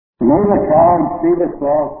Geneva College, Cedar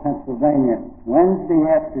Falls, Pennsylvania, Wednesday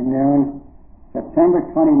afternoon, September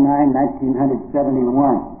 29, 1971.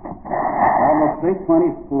 Bible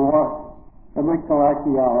 324, Biblical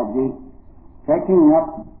Archaeology, taking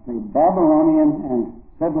up the Babylonian and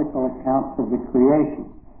biblical accounts of the creation.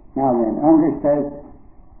 Now then, Unger says,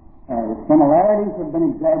 the similarities have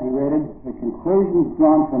been exaggerated, the conclusions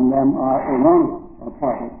drawn from them are erroneous, or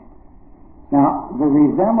partly. Now, the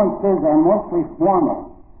resemblances are mostly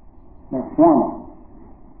formal. They're formal.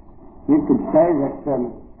 You could say that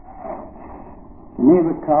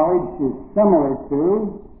Geneva College is similar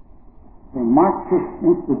to the Marxist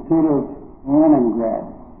Institute of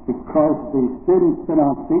Leningrad, because the students sit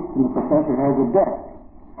on seats and the professor has a desk.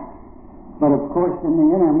 But of course, in the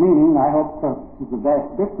inner meaning, I hope there's a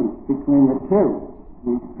vast difference between the two.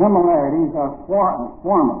 The similarities are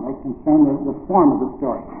formal. They concern the form of the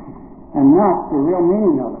story, and not the real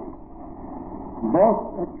meaning of it.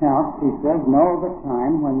 Both accounts, he says, know of a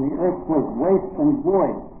time when the earth was waste and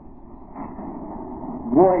void.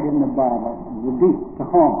 Void in the Bible, the deep,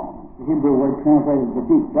 Tehom. The Hebrew word translated the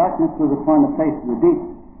deep. Darkness was upon the face of the deep.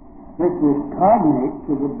 This is cognate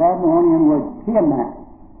to the Babylonian word Tiamat.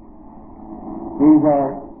 These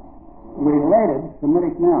are related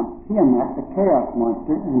Semitic nouns. Tiamat, the chaos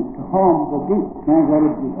monster, and Tehom, the deep,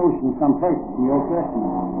 translated the ocean someplace in the Old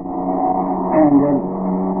Testament. And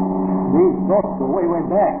these both go way, way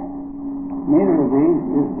back. Neither of these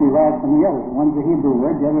is derived from the other. One's a Hebrew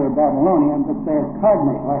word, the other a Babylonian, but they are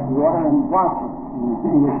cognate, like water and Wasser in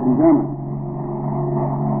English and German.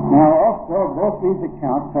 Now also, both these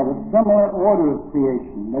accounts have a similar order of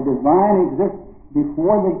creation. The divine exists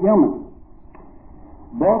before the human.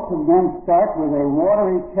 Both of them start with a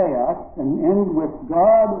watery chaos and end with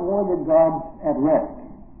God or the gods at rest.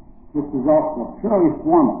 This is also purely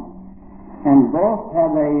formal. And both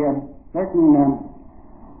have a certain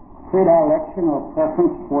predilection or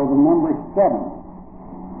preference for the number 7.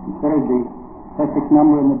 Considered the perfect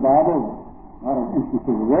number in the Bible, a lot of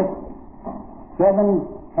instances of this.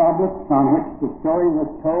 7 tablets on which the story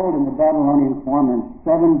was told in the Babylonian form, and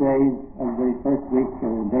 7 days of the first week,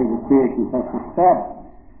 or the days of creation, plus the Sabbath.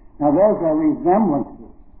 Now those are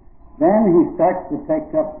resemblances. Then he starts to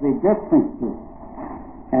take up the differences.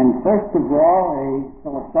 And first of all, a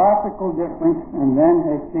philosophical difference, and then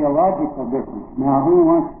a theological difference. Now, who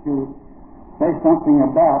wants to say something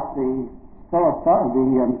about the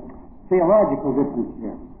theological difference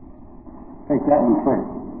here? Take that one first.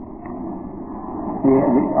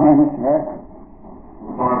 Mr. Harris?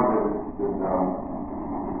 Part of it is that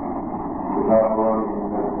the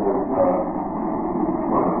Babylonians have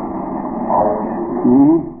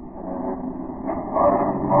Mm-hmm.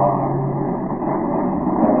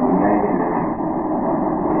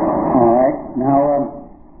 Now,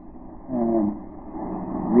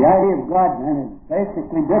 the idea of God, then, is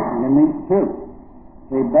basically different in these two.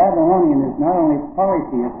 The Babylonian is not only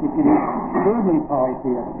polytheistic, it is crudely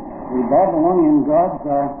polytheistic. The Babylonian gods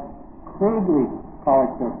are crudely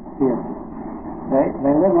polytheistic.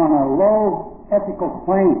 They live on a low ethical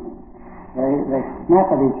plane. They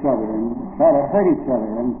snap at each other and try to hurt each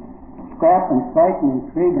other and scrap and fight and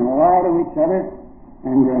intrigue and lie to each other.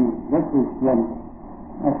 And this is...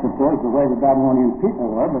 I suppose the way the Babylonian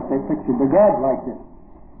people were, but they pictured the gods like this.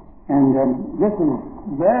 And this is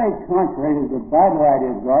very contrary to the Bible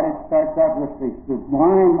idea of God. It starts out with the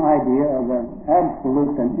sublime idea of an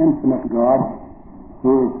absolute and infinite God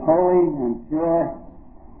who is holy and pure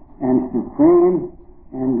and supreme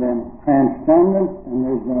and transcendent, and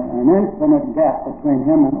there's an infinite gap between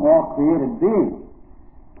him and all created beings.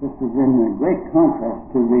 This is in great contrast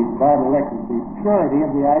to the Bible record, the purity of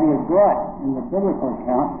the idea of God in the biblical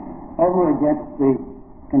account over against the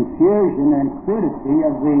confusion and crudity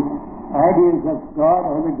of the ideas of God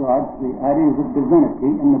or the gods, the ideas of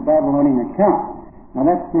divinity in the Babylonian account. Now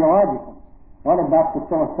that's theological. What about the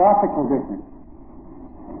philosophical difference?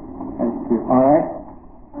 All right?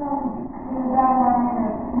 The Babylonian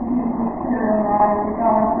is confused with spirit and life. The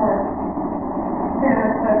gods are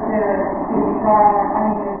spirit, but they're the God.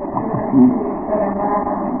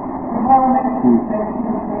 The whole makes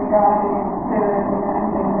God being spirit and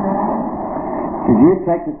everything around. Did you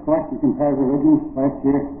take this course in comparative religions last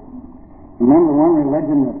year? Remember one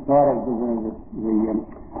religion that thought of the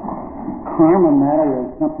karma matter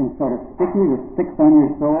as something sort of sticky that sticks on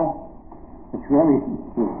your soul? It's really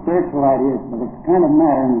the spiritual ideas, but it's kind of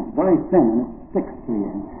matter and it's very thin and it sticks to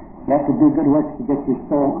you. You have to do good works to get your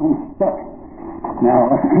soul unstuck. Now,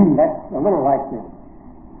 that's a little like this.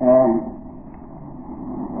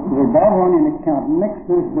 The Babylonian account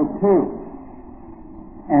mixes the two.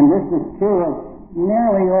 And this is true of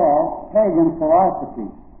nearly all pagan philosophy.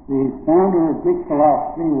 the founder of Greek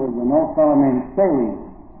philosophy was an old fellow named Thales.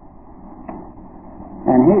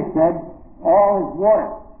 And he said, all is water.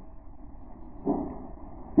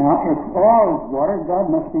 Now, if all is water, God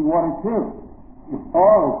must be water too. If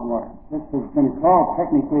all is water. This has been called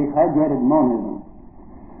technically hydrated monism.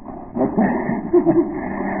 But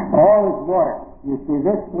all is water. You see,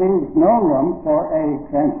 this leaves no room for a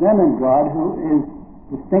transcendent God who is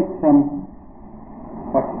distinct from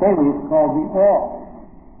what Thales called the all.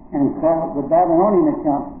 And so the Babylonian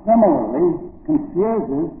account similarly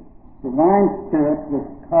confuses divine spirit with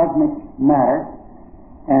cosmic matter,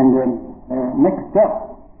 and they're mixed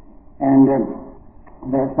up. And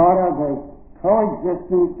they're thought of as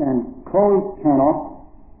coexistent and co-eternal,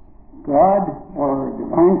 God or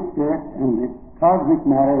divine spirit and the cosmic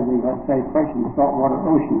matter, the, let's say, fresh and saltwater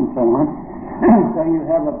ocean and so on. So you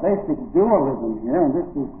have a basic dualism here, and this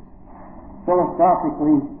is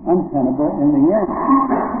philosophically untenable in the end,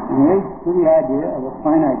 and leads to the idea of a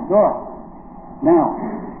finite God. Now,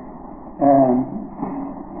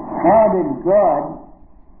 how did God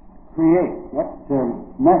create? What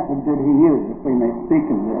method did he use, if we may speak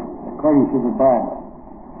of this, according to the Bible?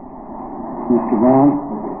 Mr. Brown?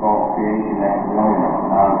 Called creation and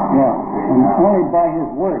yeah, and only by his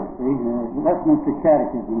word, see, Westminster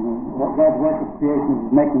Catechism, God's work of creation is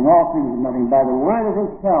making all things and nothing by the word of his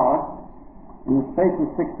power in the space of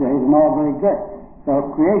 6 days, and all very good. So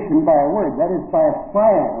creation by a word, that is by a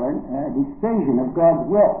silent decision of God's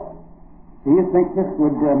will. Do you think this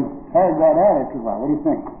would tire God out after a while? What do you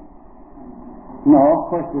think? No, of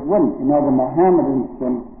course it wouldn't. You know, the Mohammedans,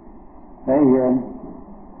 they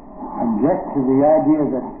object to the idea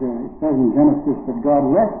that it says in Genesis that God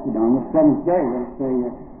rested on the seventh day. They say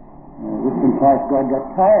this implies God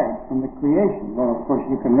got tired from the creation. Well, of course,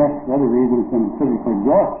 you can rest for other reasons than physical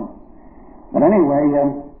exhaustion. But anyway,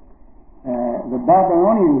 the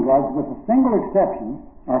Babylonian gods, with a single exception,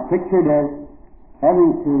 are pictured as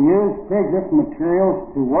having to use pre-existing materials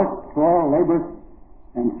to work, toil, labor,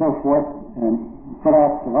 and so forth, and put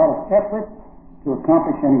out a lot of effort to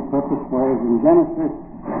accomplish any purpose, whereas in Genesis,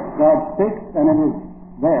 God speaks and it is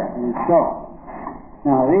there, it is so.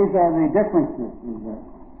 Now, these are the differences. There's a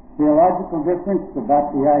theological difference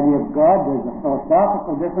about the idea of God, there's a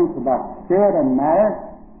philosophical difference about spirit and matter,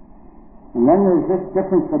 and then there's this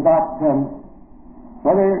difference about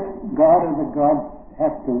whether God or the gods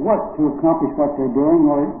have to work to accomplish what they're doing,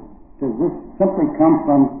 or does this simply come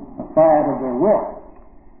from a fiat of their will?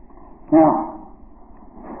 Now,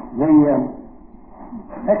 the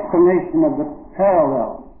explanation of the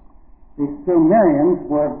parallel. The Sumerians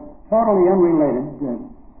were totally unrelated.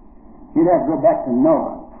 You'd have to go back to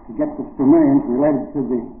Noah to get the Sumerians related to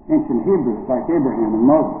the ancient Hebrews, like Abraham and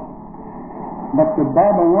Moses. But the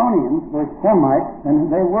Babylonians were Semites,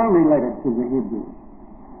 and they were related to the Hebrews.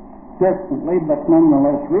 Distantly, but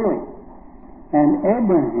nonetheless really. And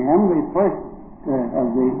Abraham, the first of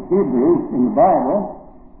the Hebrews in the Bible,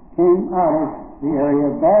 came out of the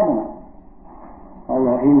area of Babylon.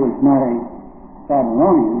 Although he was not a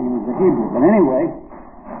Babylonian, he was a Hebrew. But anyway,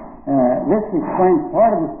 this explains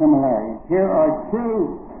part of the similarities. Here are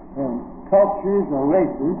two cultures or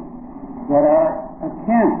races that are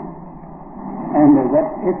akin. And that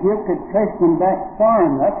if you could trace them back far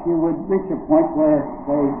enough, you would reach a point where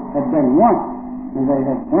they had been once, and they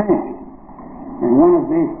had branched. And one of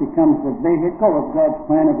these becomes the vehicle of God's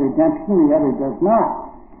plan of redemption, the other does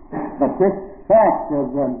not. But this fact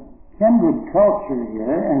of kindred culture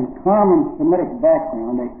here and common Semitic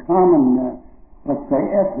background, a common, let's say,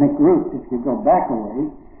 ethnic root, if you go back a ways,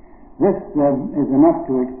 this is enough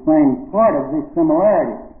to explain part of the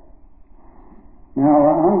similarities. Now,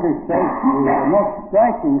 Unger says the most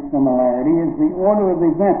striking similarity is the order of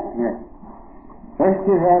events here. First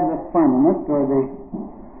you have the firmament, or the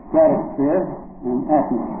stratosphere and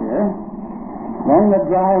atmosphere, then the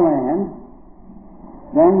dry land,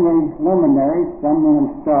 then the luminaries, sun, moon,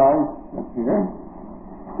 and stars appear,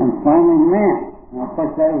 and finally man. Now, of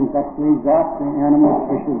course, that leaves out the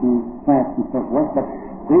animals, fishes, and plants, and so forth, but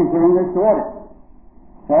these are in this order,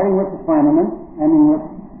 starting with the firmament, ending with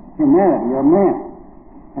humanity, or man.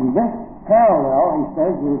 And this parallel, he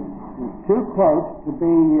says, is too close to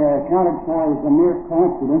be accounted for as a mere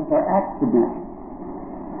coincidence or accident.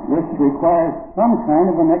 This requires some kind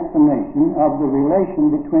of an explanation of the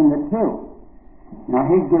relation between the two. Now,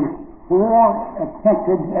 he gives 4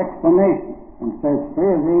 attempted explanations and says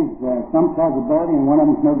 3 of these some plausibility and one of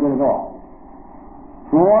them is no good at all.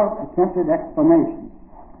 4 attempted explanations.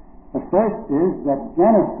 The first is that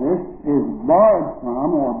Genesis is borrowed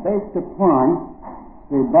from or based upon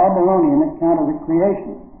the Babylonian account of the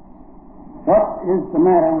creation. What is the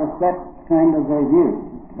matter with that kind of a view?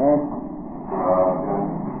 Yes.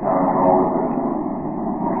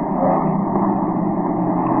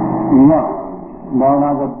 No. Well,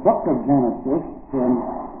 now the book of Genesis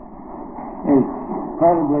is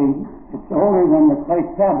probably, it's older than the clay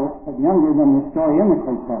tablets, but younger than the story in the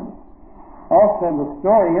clay tablets. Also, the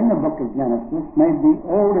story in the book of Genesis may be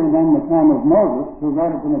older than the time of Moses, who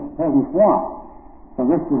wrote it in its present form. So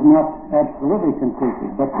this is not absolutely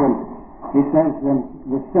conclusive. But he says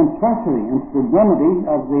the simplicity and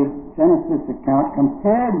sublimity of the Genesis account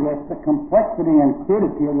compared with the complexity and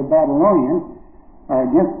crudity of the Babylonians are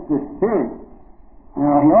against this theory.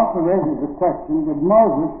 Now, he also raises the question, did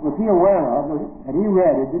Moses, was he aware of, or had he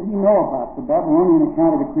read it, did he know about the Babylonian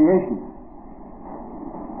account of the creation?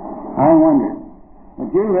 I wonder,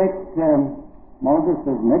 would you rate Moses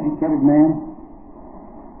as an educated man?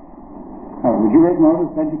 Would you rate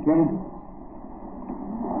Moses educated?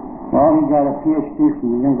 Well, he got a PhD from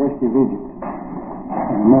the University of Egypt.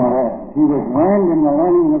 More or less. He was learned in the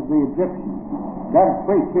learning of the Egyptians. Got it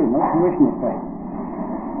free, too, no tuition to pay.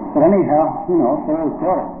 But anyhow, Pharaoh's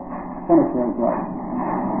daughter, son of Pharaoh's daughter.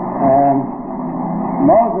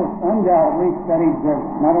 Moses undoubtedly studied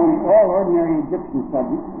not only all ordinary Egyptian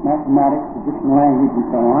subjects, mathematics, Egyptian language, and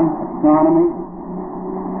so on, astronomy,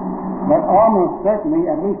 but almost certainly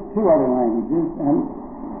at least two other languages, and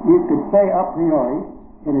you could say a priori,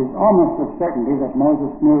 it is almost a certainty that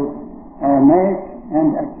Moses knew Aramaic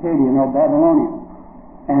and Akkadian or Babylonian,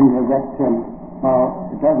 and that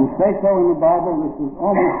it doesn't say so in the Bible. This is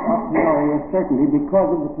almost a priori a certainty because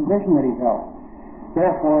of the position that he held.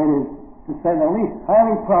 Therefore, it is, to say the least,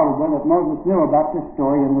 highly probable that Moses knew about this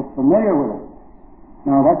story and was familiar with it.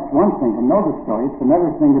 Now, that's one thing, to know the story. It's another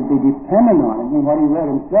thing to be dependent on it and what he read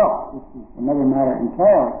himself. This is another matter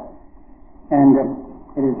entirely. And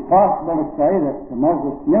it is possible to say that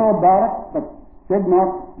Moses knew about it, but did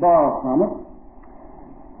not borrow from it.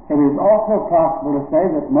 It is also possible to say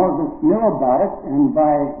that Moses knew about it and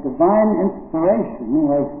by divine inspiration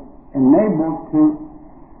was enabled to,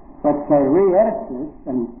 let's say, re-edit this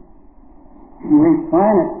and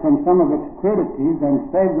refine it from some of its crudities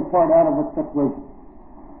and save the part out of it that was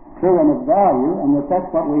true and of value, and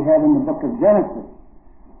that's what we have in the book of Genesis.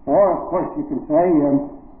 Or, of course, you can say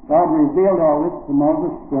God revealed all this to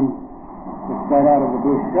Moses just right out of the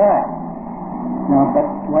blue sky. Now, but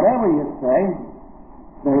whatever you say,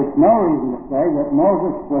 there is no reason to say that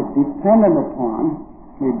Moses was dependent upon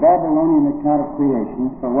the Babylonian account of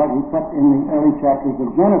creation for what he put in the early chapters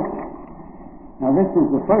of Genesis. Now, this is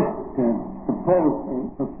the first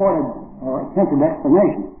purported or attempted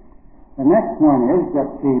explanation. The next one is that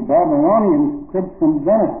the Babylonians cribbed from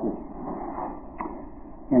Genesis.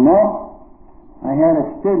 I had a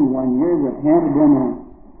student one year that handed in a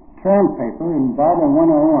term paper in Bible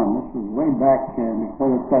 101. This was way back before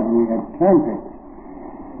the flood we had term papers.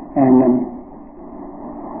 And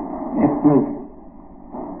it was,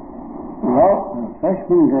 a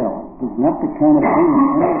freshman girl. It was not the kind of thing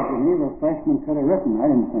that either freshman could have written,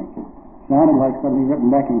 I didn't think. It sounded like something written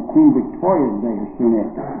back in Queen Victoria's day or soon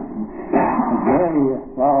after. A very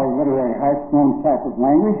flowery, literary, high-flown type of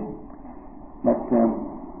language. But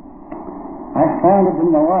I found it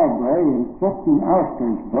in the library in Fulton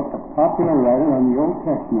Auster's book, a popular writer on the Old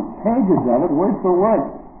Testament. Pages of it, word for word.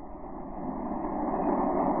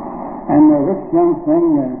 And this young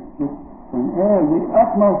thing, with an air of the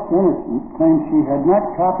utmost innocence, claimed she had not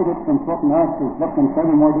copied it from Fulton Auster's book, and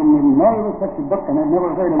furthermore didn't even know there was such a book, and had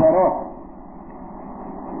never heard of that author.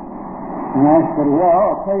 And I said, well,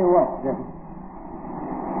 I'll tell you what,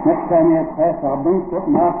 next time you have class, I'll bring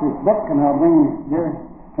Fulton Auster's book, and I'll bring your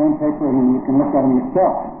term paper, and you can look at them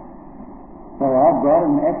yourself. So I brought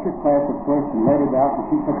it in extra class, of course, and laid it out, and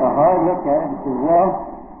she took a hard look at it and said,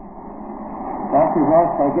 well, Dr.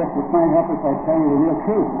 Ross, I guess you can't help if I tell you the real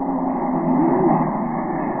truth.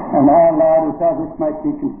 And I allowed her thought this might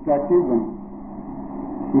be constructive, and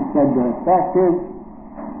she said, the fact is,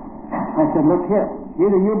 I said, look here,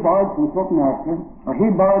 either you borrowed from Fulton Auster, or he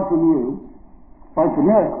borrowed from you, or it's a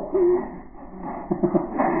miracle.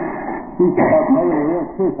 She said, I'll tell you the real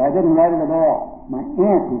truth. I didn't write it at all. My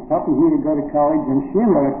aunt was helping me to go to college, and she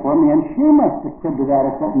wrote it for me, and she must have cribbed it out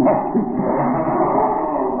of Fulton Auster.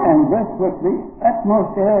 And this with the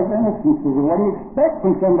utmost air of innocence. What do you expect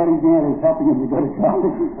when somebody's aunt is helping him to go to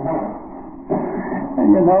college? And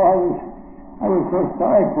I was so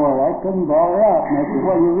sorry for her. I couldn't bawl her out. And I said,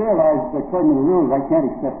 well, you realize, according to the rules, I can't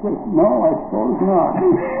accept this. No, I suppose not.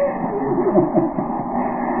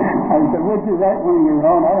 I said, would you write one of your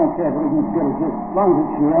own? I don't care if it isn't as good as this, as long as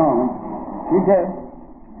it's your own. She did.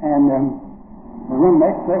 And the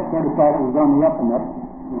roommate certified it was on the up and up.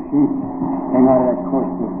 She came out of that course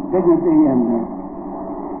with dignity and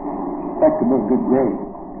respectable, good grade.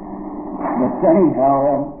 But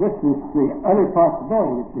anyhow, this is the other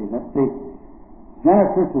possibility, you see, that the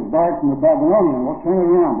Genesis is borrowed from the Babylonian. We'll turn it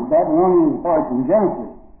around. The Babylonian is borrowed from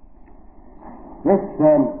Genesis. This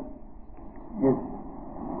is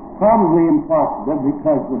probably impossible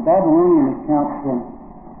because the Babylonian account,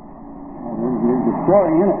 the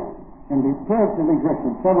story in it, can be proved to have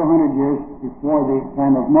existed several hundred years before the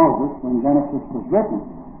time of Moses, when Genesis was written.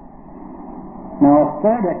 Now, a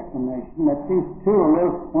third explanation that these two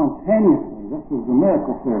arose spontaneously. This is the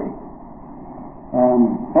miracle theory.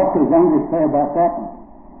 What does Unger say about that one?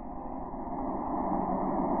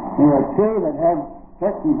 There are two that have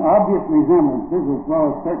certain obvious resemblances as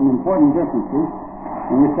well as certain important differences,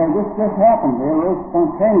 and we say this just happened. They arose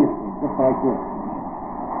spontaneously, just like this.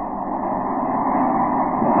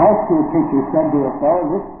 The high school teacher said to a fellow,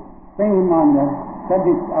 this theme on the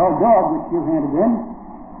subject, our dog, which you handed in,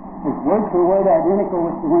 is word for word identical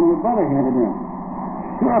with the one your brother handed in.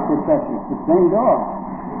 Sure, Professor, it's the same dog.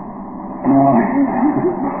 Now,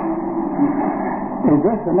 is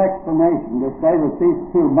this an explanation to say that these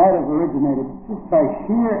two might have originated just by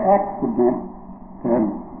sheer accident,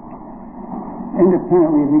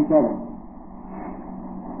 independently of each other?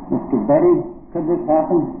 Mr. Betty, could this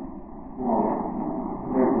happen?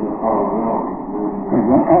 There's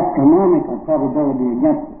an astronomical probability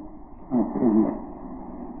against it, isn't it?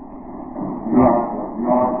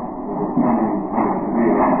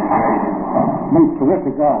 These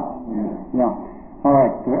terrific odds. Yeah. All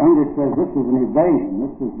right. Unger says this is an evasion.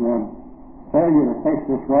 This is a failure to face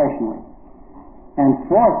this rationally. And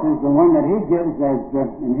fourth is the one that he gives as,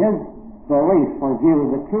 in his belief or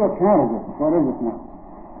view, the true account of this. What is it now?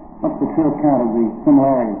 What's the true account of the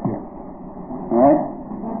similarities here? All right.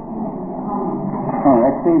 All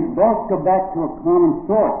right. These both go back to a common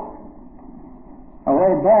source, a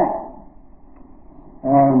way back.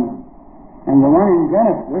 And the one in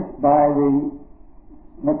Genesis, by the,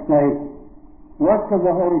 let's say, work of the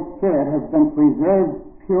Holy Spirit, has been preserved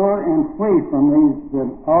pure and free from these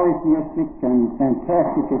polytheistic and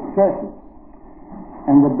fantastic excesses.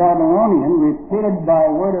 And the Babylonian, repeated by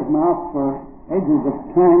word of mouth for ages of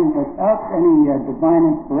time without any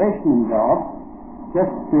divine inspiration involved, just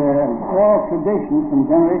oral tradition from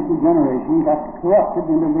generation to generation got corrupted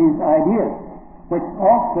into these ideas, which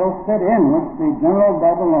also fit in with the general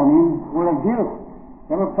Babylonian worldview.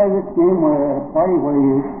 You ever play this game where at a party where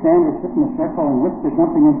you stand or sit in a circle and whisper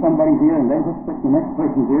something in somebody's ear and they whisper in the next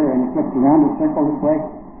person's ear and it flips around the circle this way?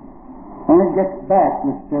 When it gets back,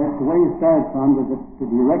 the way you started from,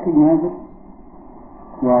 did you recognize it?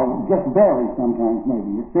 Well, just barely sometimes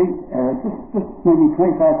maybe. You see, just maybe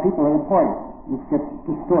 25 people at a party. This gets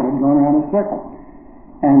distorted going around a circle.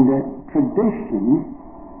 And tradition,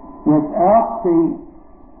 without the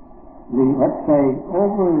let's say,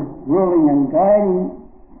 overruling and guiding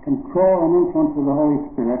control and influence of the Holy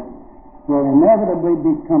Spirit, will inevitably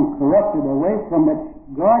become corrupted away from its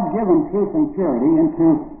God-given truth and purity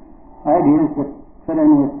into ideas that fit in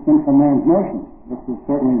with sinful man's notions. This is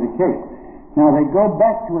certainly the case. Now, they go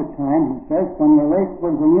back to a time, he says, when the race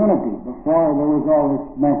was a unity, before there was all this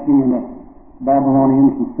matching in the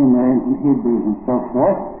Babylonians and Sumerians and Hebrews and so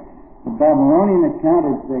forth. The Babylonian account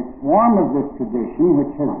is the form of this tradition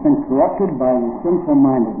which has been corrupted by the sinful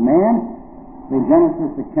mind of man. The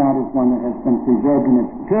Genesis account is one that has been preserved in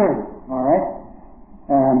its purity. All right?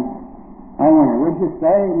 I wonder, would you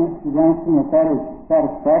say, Mr. Johnson, that is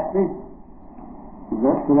satisfactory? You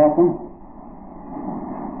vote for that one?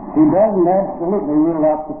 He doesn't absolutely rule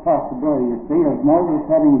out the possibility, you see, of Moses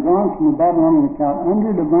having gone from the Babylonian account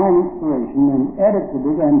under divine inspiration and edited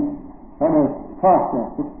it and sort of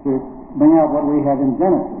processed it to bring out what we have in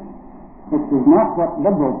Genesis. This is not what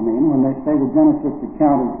liberals mean when they say the Genesis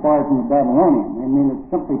account is far from the Babylonian. They mean it's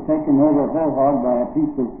simply taken over whole hog by a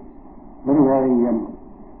piece of literary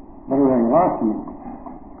larceny.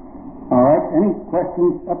 All right, any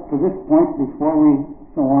questions up to this point before we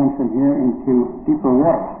go on from here into deeper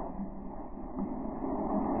water?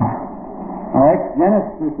 All right,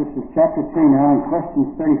 Genesis, this is chapter 3 now, and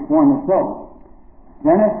questions 34 and so.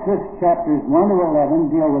 Genesis chapters 1 to 11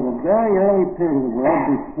 deal with a very early period of the world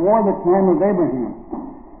before the time of Abraham.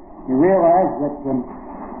 You realize that the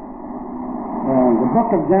book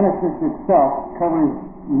of Genesis itself covers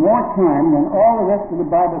more time than all the rest of the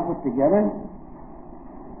Bible put together,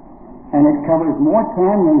 and it covers more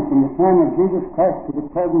time than from the time of Jesus Christ to the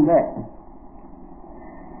present day.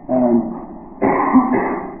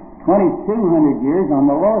 2,200 years on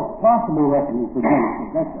the lowest possible reckoning for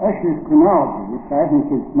Genesis. That's Usher's chronology, which I think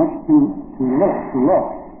is much too low.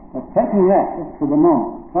 But taking that just for the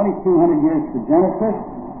moment, 2,200 years for Genesis,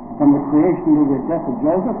 from the creation to the death of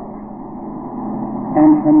Joseph,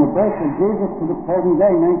 and from the birth of Jesus to the present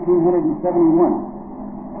day,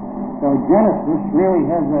 1971. So Genesis really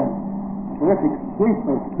has a terrific sweep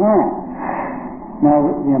of time. Now,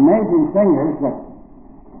 the amazing thing is that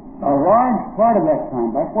a large part of that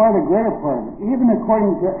time, by far the greater part of it, even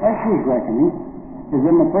according to Escher's reckoning, is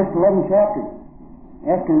in the first 11 chapters.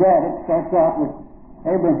 After that, it starts out with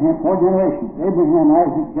Abraham, 4 generations, Abraham,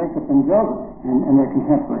 Isaac, Jacob, and Joseph, and their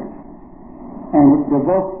contemporaries. And it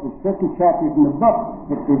devotes the 50 chapters in the book.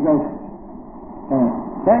 It devotes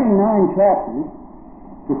 39 chapters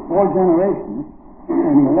to 4 generations,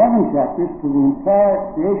 and 11 chapters to the entire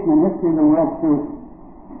creation and history of the world through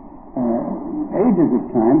ages of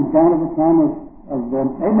time, down to the time of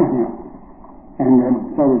Abraham.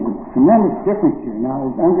 And so there's a tremendous difference here. Now,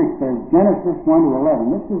 as Undrich says, Genesis 1 to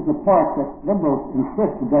 11, this is the part that liberals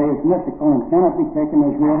insist today is mythical and cannot be taken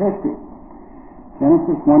as real history.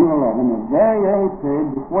 Genesis 1 to 11, a very early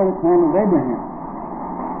period before the time of Abraham.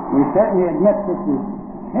 We certainly admit this is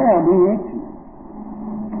terribly ancient.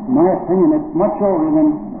 In my opinion, it's much older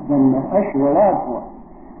than Escher allowed for.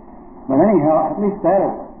 But anyhow, at least that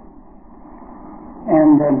is.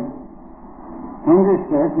 And Undrich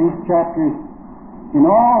says these chapters, in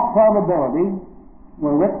all probability,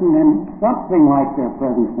 were written in something like their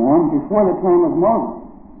present form before the time of Moses.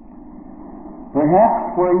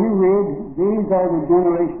 Perhaps where you read, these are the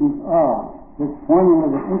generations of, this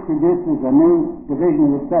formula that introduces a new division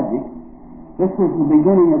of the subject, this is the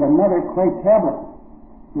beginning of another clay tablet.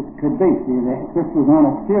 This could be. See, this was on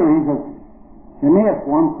a series of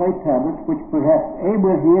cuneiform clay tablets, which perhaps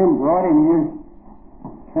Abraham brought in his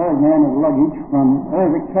caravan of luggage from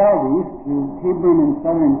the Chaldees to Hebron in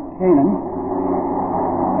southern Canaan.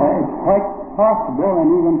 It's quite possible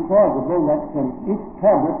and even plausible that each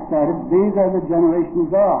tablet started, these are the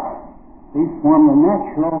generations of. These form the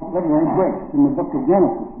natural literary breaks in the book of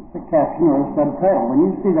Genesis. It's a caption or a subtitle. When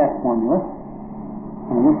you see that formula,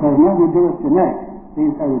 and this has nothing to do with genetics,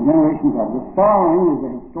 these are the generations of. The following is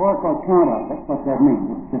a historical account of. That's what that means.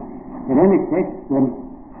 It indicates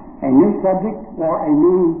a new subject or a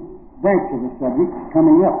new branch of the subject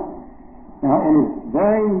coming up. Now, it is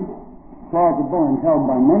very plausible and held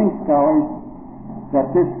by many scholars that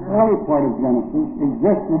this early part of Genesis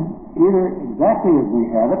existed either exactly as we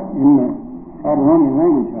have it in the Babylonian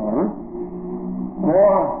language, however,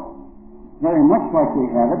 or very much like we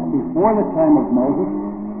have it before the time of Moses,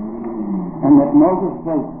 and that Moses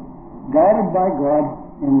was guided by God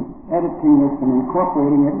in editing this and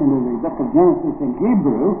incorporating it into the book of Genesis in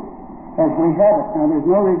Hebrew as we have it. Now, there's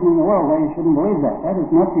no reason in the world why you shouldn't believe that. That is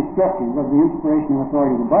not destructive of the inspiration and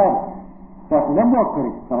authority of the Bible. What liberal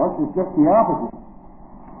critics tell us is just the opposite,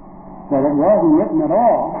 that it wasn't written at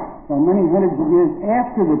all so many hundreds of years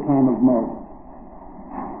after the time of Moses.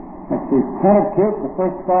 That the Pentateuch, the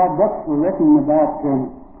first 5 books, were written about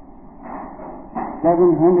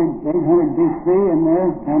 700, 800 B.C. in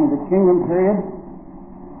there, kind of the kingdom period,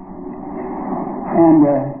 and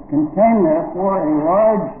contain therefore a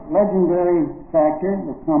large legendary factor,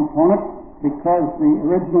 the component, because the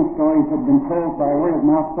original stories had been told by word of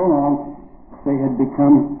mouth so long they had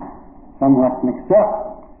become somewhat mixed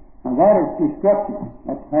up. Now that is destructive.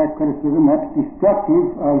 That's higher criticism. That's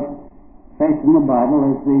destructive of faith in the Bible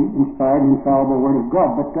as the inspired, infallible Word of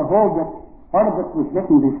God. But to hold that part of it was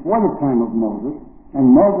written before the time of Moses,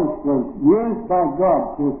 and Moses was used by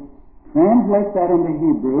God to translate that into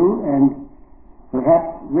Hebrew and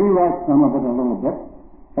perhaps rewrite some of it a little bit,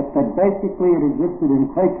 but that basically it existed in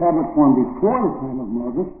clay tablet form before the time of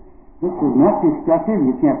Moses. This is not destructive.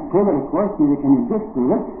 You can't prove it, of course, neither can you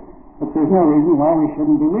disprove it, but there's no reason why we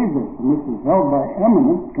shouldn't believe this. And this is held by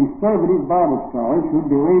eminent conservative Bible scholars who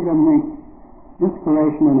believe in the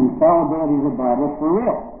inspiration and infallibility of the Bible for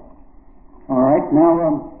real. All right,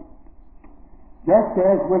 now, just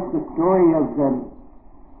as with the story of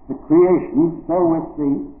the creation, so with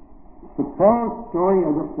the supposed story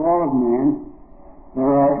of the fall of man,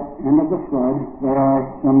 and of the flood, there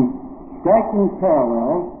are some striking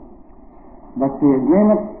parallels, but the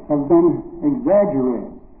agreements have been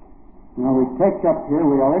exaggerated. Now we take up here,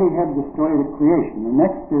 we already have the story of the creation. The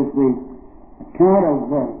next is the account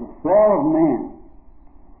of the fall of man.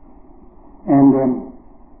 And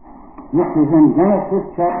this is in Genesis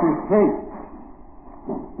chapter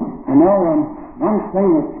 3. You know, one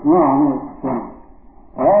thing that's wrong with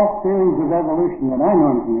all theories of evolution that I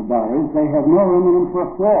know anything about is they have no room in them for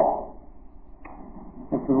a flaw.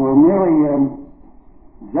 If it were merely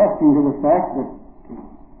adjusting to the fact that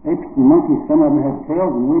apes and monkeys, some of them have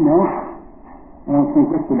tails and we don't, I don't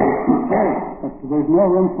think this would be too serious. But there's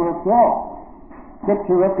no room for a flaw.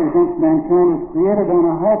 Scripture represents mankind as created on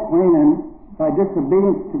a high plane and by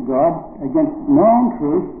disobedience to God against known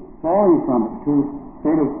truth, falling from it to a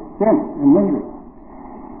state of sin and misery.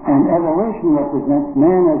 And evolution represents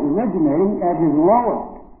man as originating at his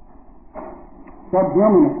lowest,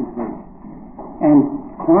 subhuman, if you please, and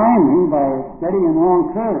climbing by a steady and long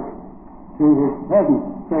curve to his present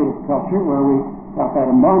state of culture where we drop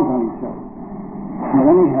atom bombs on each other. But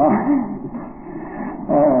anyhow,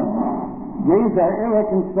 these are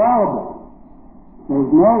irreconcilable.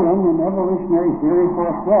 There's no room in evolutionary theory for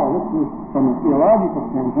a flaw. This is, from a theological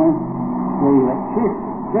standpoint, the chief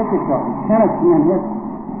difficulty. Tennessee, in his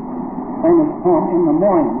famous poem, In the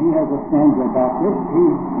Morning, he has a stanza about this. He,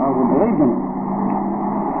 I will believe in it.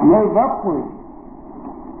 Move upward,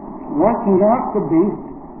 working out the beast,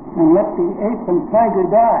 and let the ape and tiger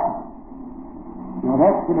die. Now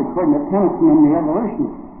that's it according to Tennessee and the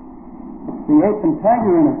evolutionists. It's the ape and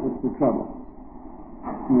tiger in us that's the trouble.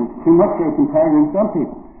 And it's too much ape and tiger in some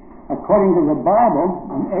people. According to the Bible,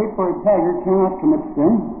 an ape or a tiger cannot commit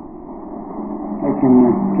sin. They can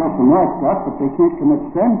kill some livestock, but they can't commit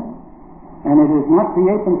sin. And it is not the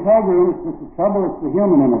ape and tiger in us that's the trouble, it's the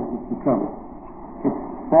human in us that's the trouble. It's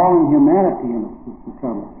fallen humanity in us that's the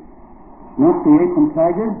trouble. It's not the ape and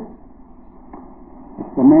tiger,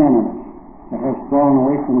 it's the man in us that has fallen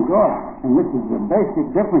away from God. And this is the basic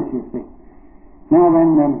difference, you see. Now then,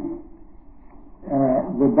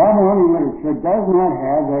 the Babylonian literature does not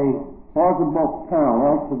have a plausible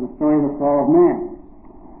parallel to the story of the fall of man.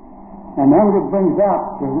 And then it brings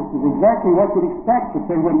out, this is exactly what you'd expect if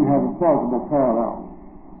they wouldn't have a plausible parallel.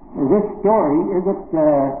 This story, is it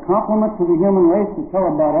a compliment to the human race to tell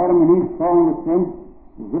about Adam and Eve falling to sin?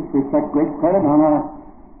 Does this reflect great credit on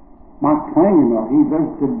Mark Twain? You know, he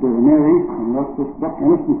visited the Near East and wrote this book,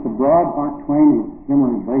 Innocents Abroad. Mark Twain, his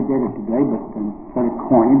humor is very dated today, but sort of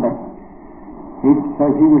corny, but he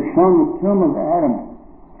says he was shown the tomb of Adam.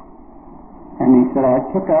 And he said, I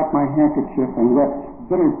took out my handkerchief and wept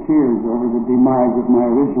bitter tears over the demise of my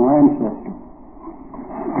original ancestor.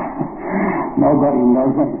 Nobody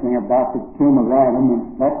knows anything about the tomb of Adam,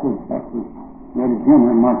 and that was great humor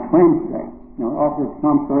in Mark Twain's day. You know, author of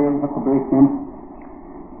Tom Sawyer, Huckleberry Finn,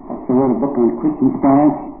 also wrote a book on Christian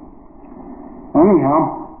Science. Anyhow,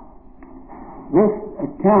 this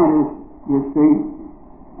account is, you see,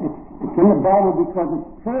 it's in the Bible because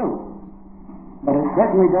it's true, but it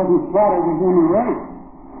certainly doesn't flatter the human race.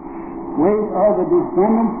 We are the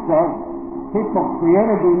descendants of people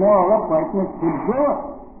created in moral uprightness to do it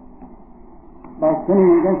by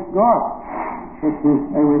sinning against God. This is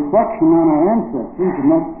a reflection on our ancestors, and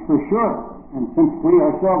that's for sure. And since we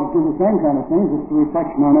ourselves do the same kind of things, it's a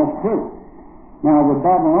reflection on us too. Now, the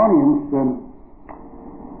Babylonians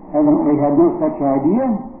evidently had no such idea,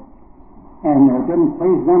 and it didn't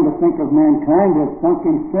please them to think of mankind as sunk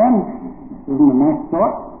in sin. This isn't a nice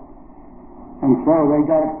thought. And so they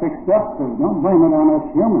got it fixed up, so don't blame it on us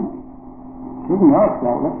humans. It isn't our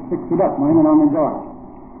fault. Let's fix it up, blame it on the gods.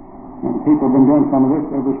 And people have been doing some of this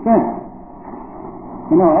ever since.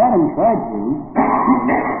 You know, Adam tried to.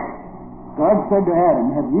 God said to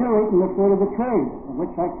Adam, have you eaten the fruit of the tree, of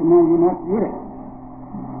which I command you not to eat it?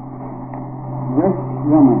 This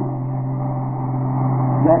woman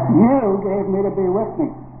that you gave me to be with me,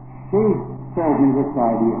 she told me this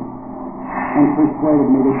idea and persuaded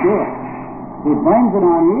me to do it. He blames it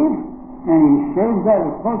on Eve, and he shaves that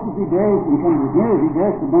as close as he dares and comes as near as he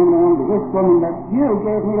dares to blame it on to this woman that you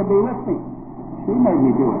gave me to be with me. She made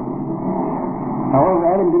me do it.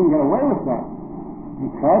 However, Adam didn't get away with that. He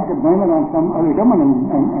tried to blame it on some other woman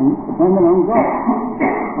and to blame it on God.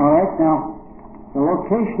 All right, now, the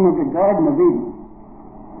location of the Garden of Eden.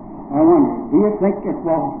 I wonder, do you think it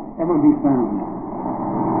will ever be found?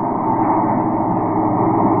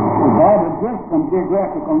 The Bible gives some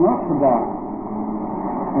geographical notes about it.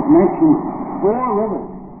 It mentions 4 rivers.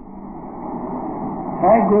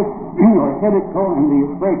 Tigris, or Hiddekel, and the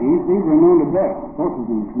Euphrates. These are known today. Both of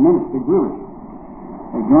them tremendously Jewish.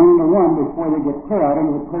 They join into one before they get clear out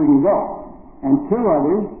into the Persian Gulf. And 2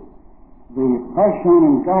 others, the Pishon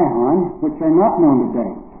and Gihon, which are not known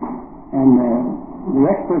today. And the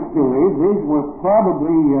experts believe these were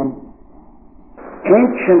probably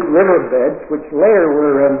ancient riverbeds which later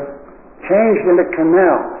were changed into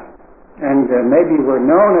canals. And maybe were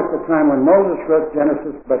known at the time when Moses wrote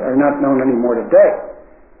Genesis, but are not known anymore today.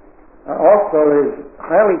 Also, it is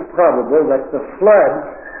highly probable that the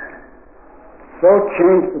flood so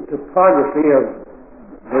changed the topography of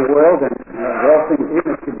the world, and all things, even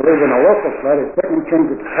if you believe in a local flood, it certainly changed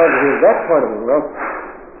the topography of that part of the world,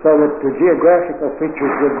 so that the geographical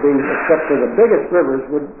features would be, except for the biggest rivers,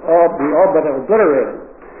 would all but obliterated.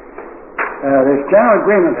 There's general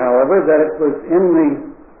agreement, however, that it was in the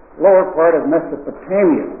lower part of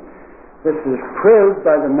Mesopotamia. This is proved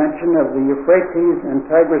by the mention of the Euphrates and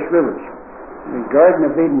Tigris rivers. The Garden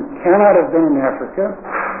of Eden cannot have been in Africa.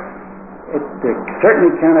 It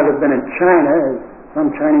certainly cannot have been in China, as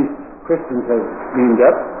some Chinese Christians have dreamed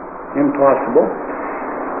up. Impossible.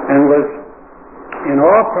 And was in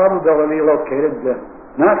all probability located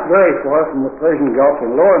not very far from the Persian Gulf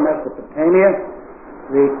in lower Mesopotamia,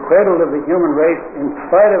 the cradle of the human race, in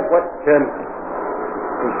spite of what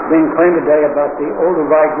is being claimed today about the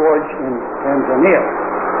Olduvai Gorge in Tanzania.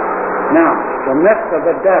 Now, the myth of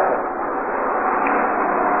Adapa.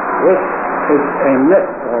 This is a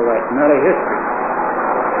myth, all right, not a history.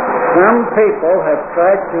 Some people have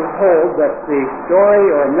tried to hold that the story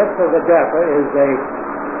or myth of Adapa is a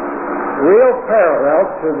real parallel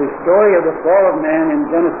to the story of the fall of man in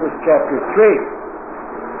Genesis chapter 3.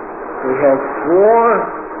 We have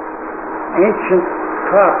 4 ancient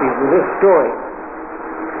copies of this story.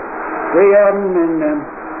 3 of them in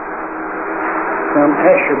from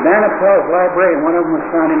Ashurbanipal's library, and 1 of them was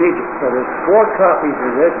found in Egypt. So there's 4 copies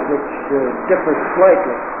of this which differ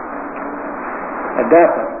slightly.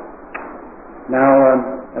 Adapa. Now,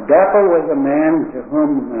 Adapa was a man to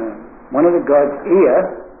whom one of the gods,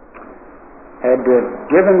 Ea, had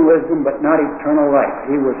given wisdom but not eternal life.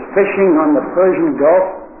 He was fishing on the Persian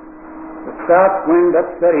Gulf. The south wind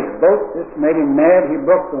upset his boat. This made him mad. He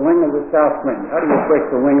broke the wing of the south wind. How do you break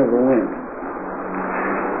the wing of the wind?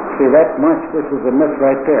 See, that much, this is a myth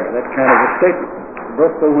right there. That kind of a statement.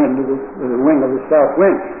 Broke the wind of the wing of the south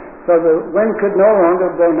wind. So the wind could no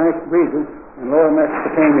longer blow nice breezes, and lower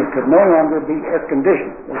Mesopotamia could no longer be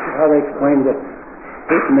air-conditioned. This is how they explained the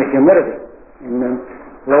heat and the humidity in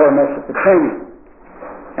lower Mesopotamia.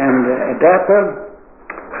 And Adapa,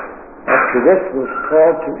 after this, was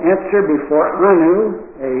called to answer before Anu,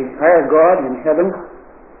 a higher god in heaven,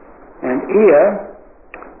 and Ea,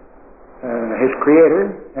 his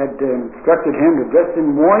creator, had instructed him to dress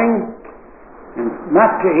in mourning and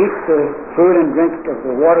not to eat the food and drink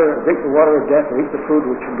the water of death, or eat the food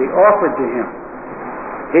which would be offered to him.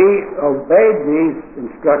 He obeyed these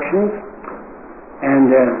instructions, and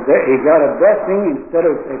he got a blessing instead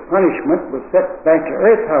of a punishment. Was set back to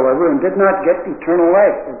earth, however, and did not get eternal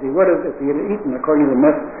life, as he would have if he had eaten, according to the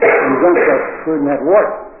myth, and drunk that food and that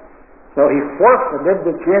water. So he forfeited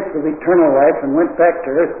the chance of eternal life and went back to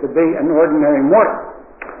earth to be an ordinary mortal.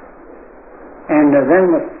 And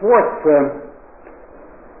then the 4th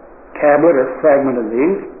tablet or fragment of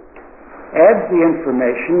these adds the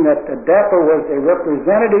information that Adapa was a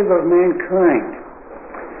representative of mankind,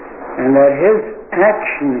 and that his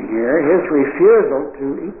action here, his refusal to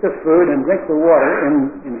eat the food and drink the water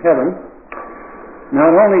in heaven,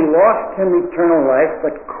 not only lost him eternal life,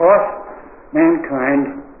 but cost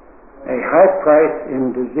mankind a high price in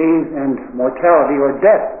disease and mortality or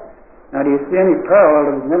death. Now, do you see any parallel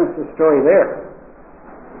to the Genesis story there?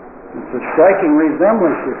 It's a striking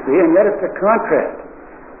resemblance, you see, and yet it's a contrast.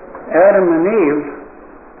 Adam and Eve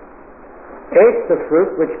ate the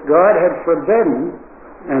fruit which God had forbidden,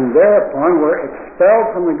 and thereupon were expelled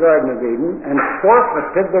from the Garden of Eden and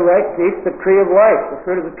forfeited the right to eat the tree of life, the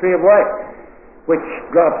fruit of the tree of life, which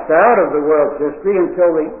drops out of the world's history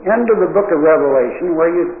until the end of the book of Revelation,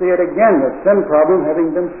 where you see it again, the sin problem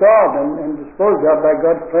having been solved and disposed of by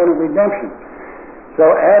God's plan of redemption. So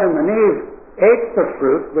Adam and Eve ate the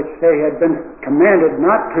fruit which they had been commanded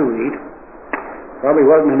not to eat. Probably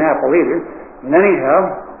wasn't an apple either. And anyhow,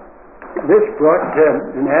 this brought,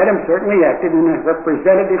 and Adam certainly acted in a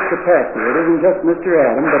representative capacity. It isn't just Mr.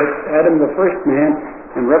 Adam, but it's Adam the first man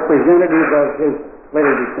and representative of his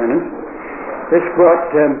later descendants. This brought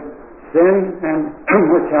sin and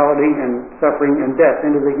mortality and suffering and death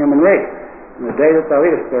into the human race. And the day that thou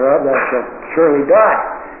eatest thereof, thou shalt surely die.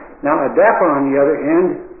 Now, Adapa, on the other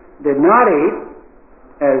hand, did not eat,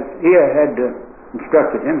 as Ea had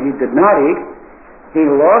instructed him. He did not eat. He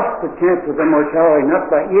lost the chance of immortality not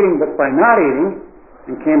by eating, but by not eating,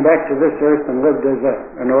 and came back to this earth and lived as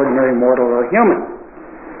an ordinary mortal or human.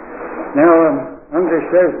 Now, Unger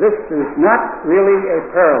says this is not really a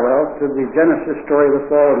parallel to the Genesis story of the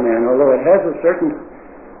fall of man, although it has a certain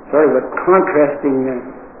sort of a contrasting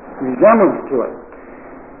resemblance to it.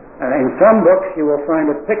 In some books you will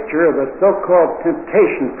find a picture of a so-called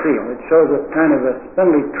temptation field. It shows a kind of a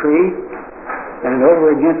spindly tree, and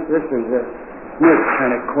over against this there's a snake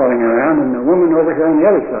kind of crawling around, and the woman over here on the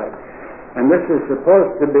other side. And this is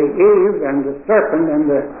supposed to be Eve and the serpent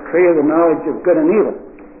and the tree of the knowledge of good and evil.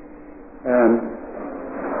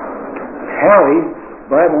 Halley's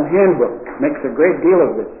Bible Handbook makes a great deal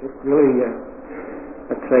of this. It really,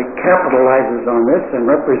 let's say, capitalizes on this and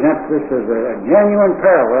represents this as a genuine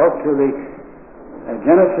parallel to the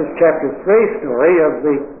Genesis chapter 3 story of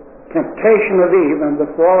the temptation of Eve and the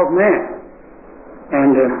fall of man.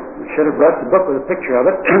 And I should have brought the book with a picture of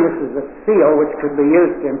it. This is a seal which could be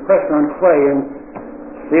used to impress on clay and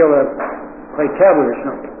seal a clay tablet or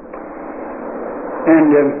something. And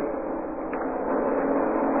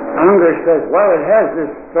Unger says, while it has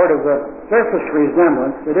this sort of a surface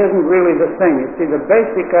resemblance, it isn't really the same. You see, the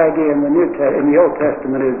basic idea in the Old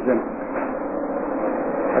Testament is a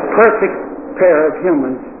perfect pair of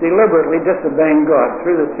humans deliberately disobeying God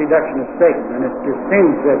through the seduction of Satan. And it just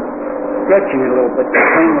seems that stretching it a little bit,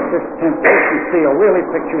 saying that this temptation seal really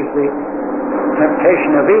pictures the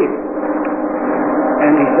temptation of Eve.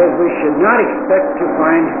 And he says we should not expect to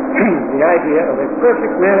find the idea of a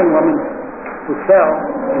perfect man and woman who fell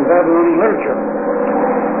in Babylonian literature.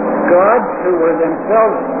 Gods who were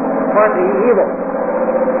themselves partly evil,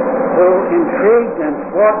 who intrigued and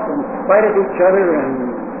fought and spited each other and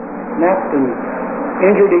snapped and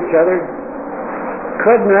injured each other,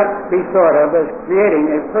 could not be thought of as creating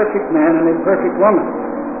a perfect man and a perfect woman.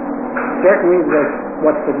 Certainly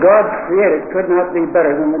what the gods created could not be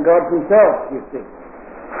better than the gods themselves, you see.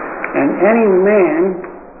 And any man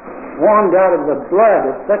formed out of the blood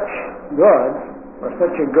of such gods, or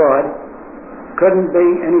such a god, couldn't be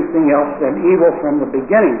anything else than evil from the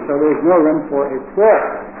beginning, so there's no room for a fall.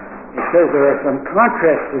 It says there are some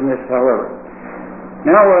contrasts in this, however.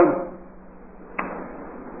 Now,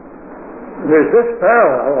 there's this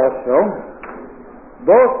parallel also.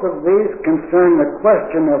 Both of these concern the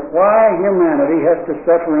question of why humanity has to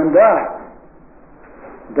suffer and die.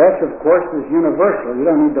 Death, of course, is universal. You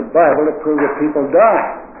don't need the Bible to prove that people die.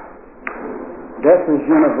 Death is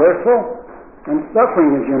universal, and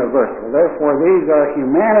suffering is universal. Therefore, these are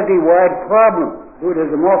humanity-wide problems.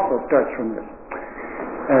 Buddhism also starts from this.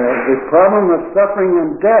 The problem of suffering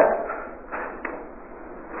and death.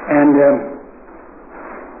 And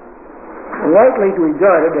rightly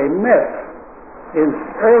regarded, a myth is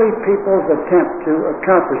early people's attempt to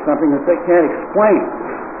account for something that they can't explain.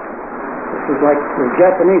 This is like the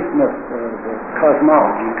Japanese myth, the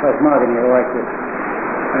cosmogony are like this.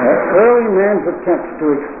 Early man's attempts to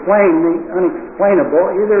explain the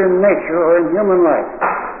unexplainable, either in nature or in human life.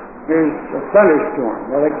 There's a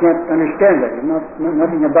thunderstorm. Well, they can't understand that.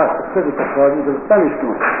 Nothing about the physical causes of a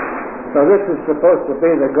thunderstorm. So this is supposed to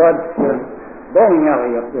be the God's bowling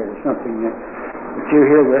alley up there, or something that you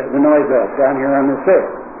hear the noise of down here on this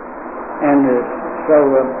earth. And so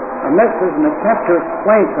a myth is an attempt to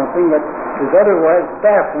explain something that is otherwise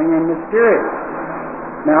baffling and mysterious.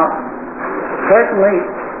 Now, certainly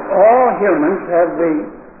all humans have the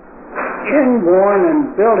inborn and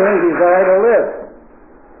built-in desire to live.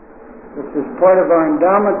 This is part of our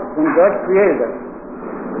endowment when God created us.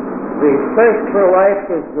 The thirst for life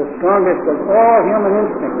is the strongest of all human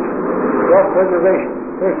instincts. Self-preservation,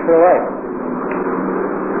 thirst for life.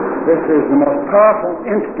 This is the most powerful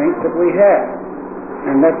instinct that we have.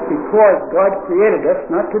 And that's because God created us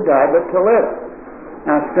not to die but to live.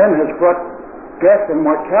 Now sin has brought death and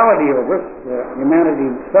mortality over us. Humanity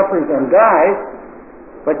suffers and dies.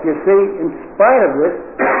 But you see, in spite of this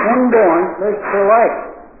inborn thirst for life,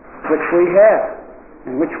 which we have,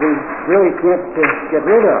 and which we really can't get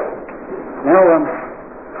rid of. Now,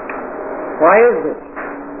 why is this?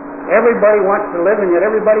 Everybody wants to live, and yet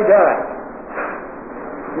everybody dies.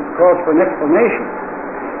 This calls for an explanation.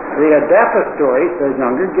 The Adapa story, says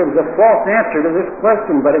Unger, gives a false answer to this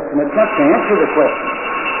question, but it's an attempt to answer the question.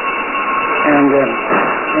 And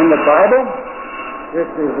in the Bible, this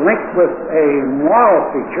is linked with a moral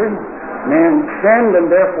feature. Man sinned,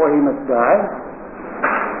 and therefore he must die.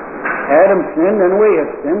 Adam sinned, and we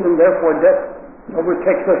have sinned, and therefore death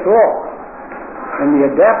overtakes us all. In the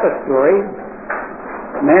Adapa story,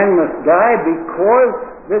 man must die because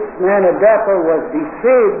this man Adapa was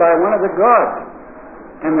deceived by one of the gods.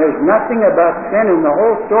 And there's nothing about sin in the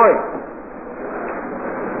whole story.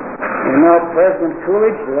 You know, President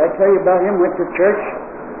Coolidge, did I tell you about him? Went to church.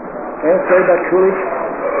 Did I tell you about Coolidge?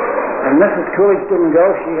 And Mrs. Coolidge didn't go.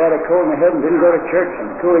 She had a cold in the head and didn't go to church.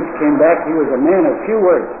 And Coolidge came back. He was a man of few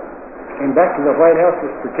words. Came back to the White House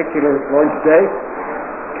this particular Lord's Day.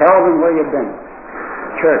 Calvin, where you been?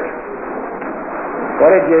 Church.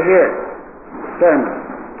 What did you hear? Sermon.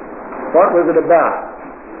 What was it about?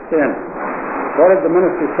 Sin. What did the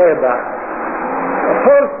minister say about it?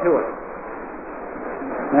 Opposed to it.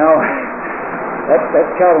 Now,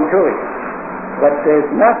 that's Calvin Coolidge. But there's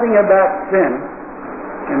nothing about sin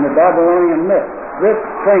in the Babylonian myth. This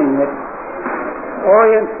thing that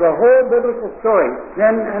orients the whole biblical story,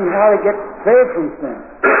 sin and how to get saved from sin,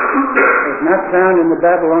 is not found in the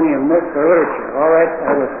Babylonian myth or literature. All right,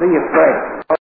 I will see you pray.